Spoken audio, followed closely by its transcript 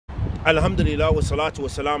Alhamdulillah wa salatu wa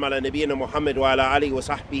salam ala nabiyyina Muhammad wa ala alihi wa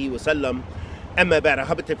sahbihi wa sallam. Amma ba'd,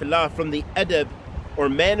 ahabati fillah, from the adab or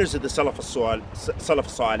manners of the Salaf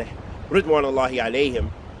Salih, ridwanullahi alayhim,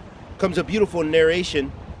 comes a beautiful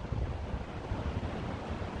narration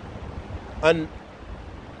on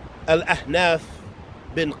Al-Ahnaf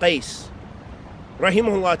bin Qais,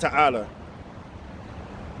 rahimahullah ta'ala,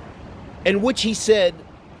 in which he said,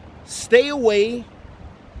 stay away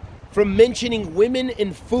from mentioning women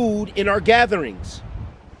and food in our gatherings,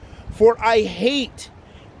 for I hate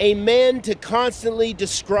a man to constantly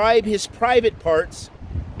describe his private parts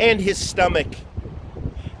and his stomach.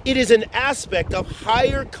 It is an aspect of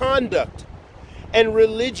higher conduct and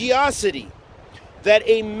religiosity that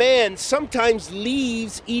a man sometimes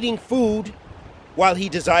leaves eating food while he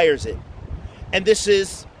desires it. And this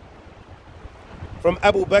is from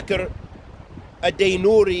Abu Bakr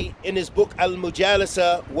Ad-Daynuri in his book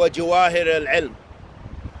Al-Mujalasa wa Jawahir al-Ilm.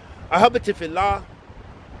 Ahabati fillah,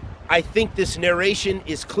 I think this narration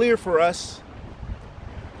is clear for us.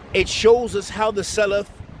 It shows us how the Salaf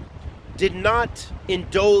did not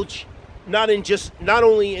indulge not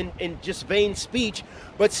only in just vain speech,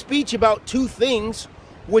 but speech about two things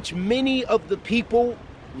which many of the people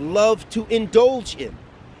love to indulge in,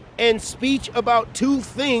 and speech about two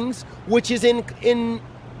things which is in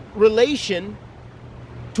relation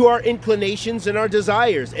to our inclinations and our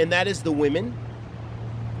desires, and that is the women,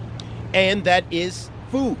 and that is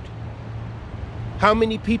food. How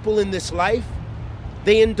many people in this life,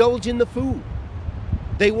 they indulge in the food?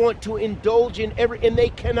 They want to indulge in and they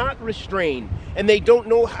cannot restrain, and they don't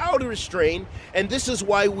know how to restrain. And this is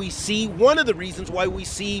why we see, one of the reasons why we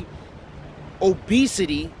see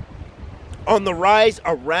obesity on the rise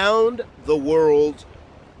around the world.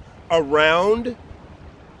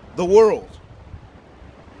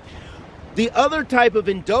 The other type of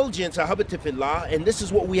indulgence, ahabati fillah, and this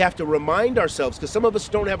is what we have to remind ourselves, because some of us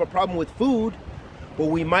don't have a problem with food, but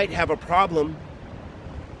we might have a problem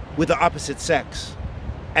with the opposite sex.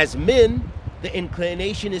 As men, the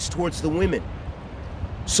inclination is towards the women.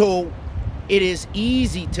 So it is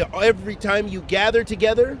easy to, every time you gather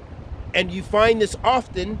together, and you find this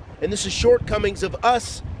often, and this is shortcomings of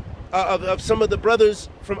us, of some of the brothers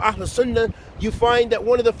from Ahl Sunnah, you find that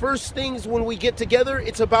one of the first things when we get together,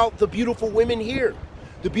 it's about the beautiful women here,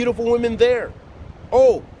 the beautiful women there.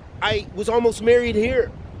 Oh, I was almost married here.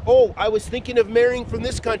 Oh, I was thinking of marrying from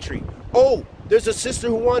this country. Oh, there's a sister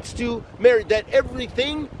who wants to marry. That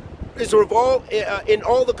everything is revolved, in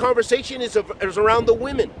all the conversation is around the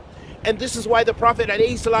women. And this is why the Prophet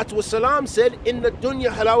ﷺ said, Inna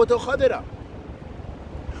dunya halawatu khadira.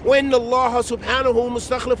 وَإِنَّ اللَّهَ سُبْحَانَهُ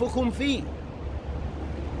مُسْتَخْلِفُكُمْ فِيهِ.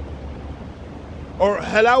 Or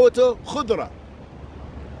halawatu khudra.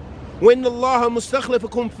 وَإِنَّ اللَّهَ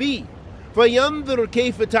مُسْتَخْلِفُكُمْ فِيهِ فَيَنْظُرْ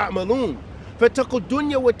كَيْفَ تَعْمَلُونَ فَاتَّقُوا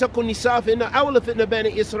الدُّنْيَا وَاتَّقُوا النِّسَاءَ فَإِنَّ أَوْلَ فِتْنَ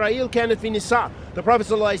بَنِي إِسْرَائِيلَ كَانَتْ فِي النِّسَاءِ. The Prophet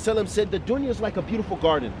ﷺ said, the dunya is like a beautiful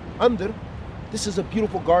garden. Andr, this is a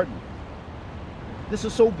beautiful garden. This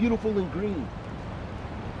is so beautiful and green.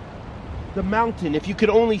 The mountain, if you could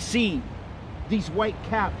only see these white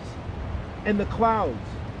caps and the clouds,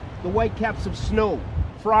 the white caps of snow,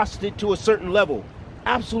 frosted to a certain level.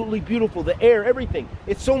 Absolutely beautiful, the air, everything.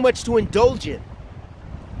 It's so much to indulge in.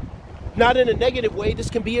 Not in a negative way, this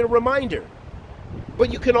can be a reminder.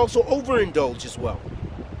 But you can also overindulge as well.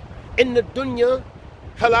 In the dunya,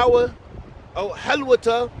 halawa, or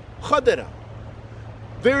halwata khadra.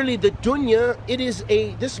 Verily, the dunya,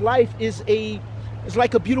 this life is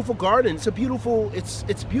like a beautiful garden. It's beautiful.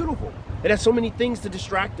 It has so many things to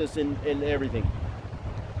distract us and everything.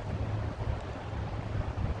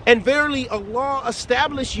 And verily, Allah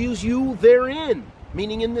establishes you therein,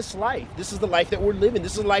 meaning in this life. This is the life that we're living.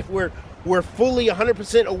 This is a life where we're fully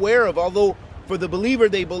 100% aware of, although for the believer,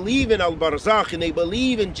 they believe in Al-Barzakh, and they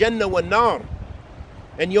believe in Jannah wa Nar,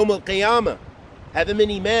 and Yawm Al-Qiyamah, have them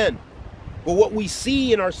in Iman. But what we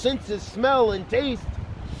see in our senses, smell and taste,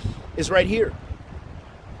 is right here.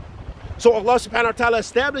 So Allah subhanahu wa ta'ala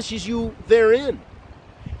establishes you therein.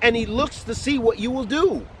 And He looks to see what you will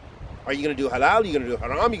do. Are you going to do halal? Are you going to do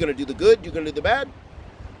haram? Are you going to do the good? Are you going to do the bad?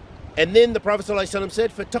 And then the Prophet ﷺ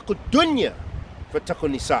said, فَاتَّقُوا الدُّنْيَا فَاتَّقُوا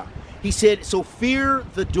النِّسَاءَ. He said, so fear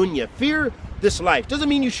the dunya. Fear this life. Doesn't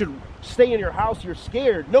mean you should stay in your house, you're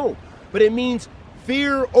scared. No. But it means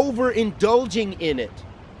fear overindulging in it,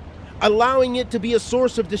 allowing it to be a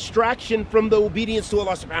source of distraction from the obedience to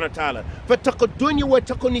Allah subhanahu wa ta'ala. فَاتَّقُوا الدُّنْيَا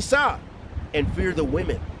وَاتَّقُوا النِّسَاءَ. And fear the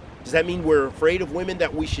women. Does that mean we're afraid of women,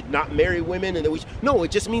 that we should not marry women? And that no,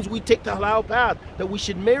 it just means we take the halal path, that we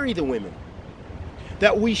should marry the women,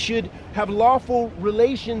 that we should have lawful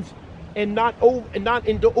relations and not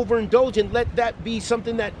overindulge, and let that be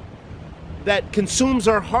something that that consumes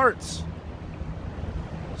our hearts,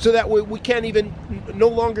 so that we can't even no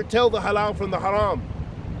longer tell the halal from the haram.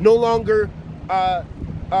 No longer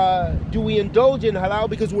do we indulge in halal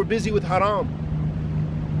because we're busy with haram.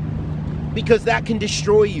 Because that can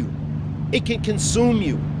destroy you. It can consume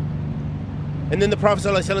you. And then the Prophet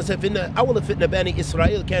ﷺ said, "Awwal fitna bani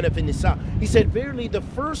Israel kana fi nisa." He said, verily the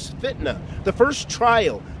first fitna, the first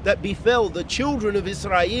trial that befell the children of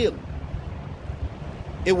Israel,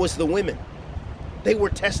 it was the women. They were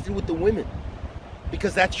tested with the women.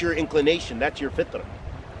 Because that's your inclination, that's your fitrah.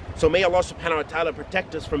 So may Allah subhanahu wa ta'ala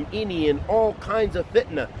protect us from any and all kinds of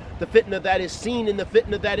fitna. The fitna that is seen and the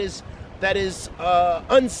fitna that is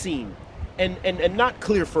unseen and not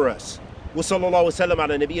clear for us. Wa sallallahu wa sallam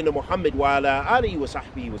ala nabiyyina Muhammad wa ala alihi wa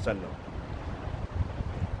sahbihi wa sallam.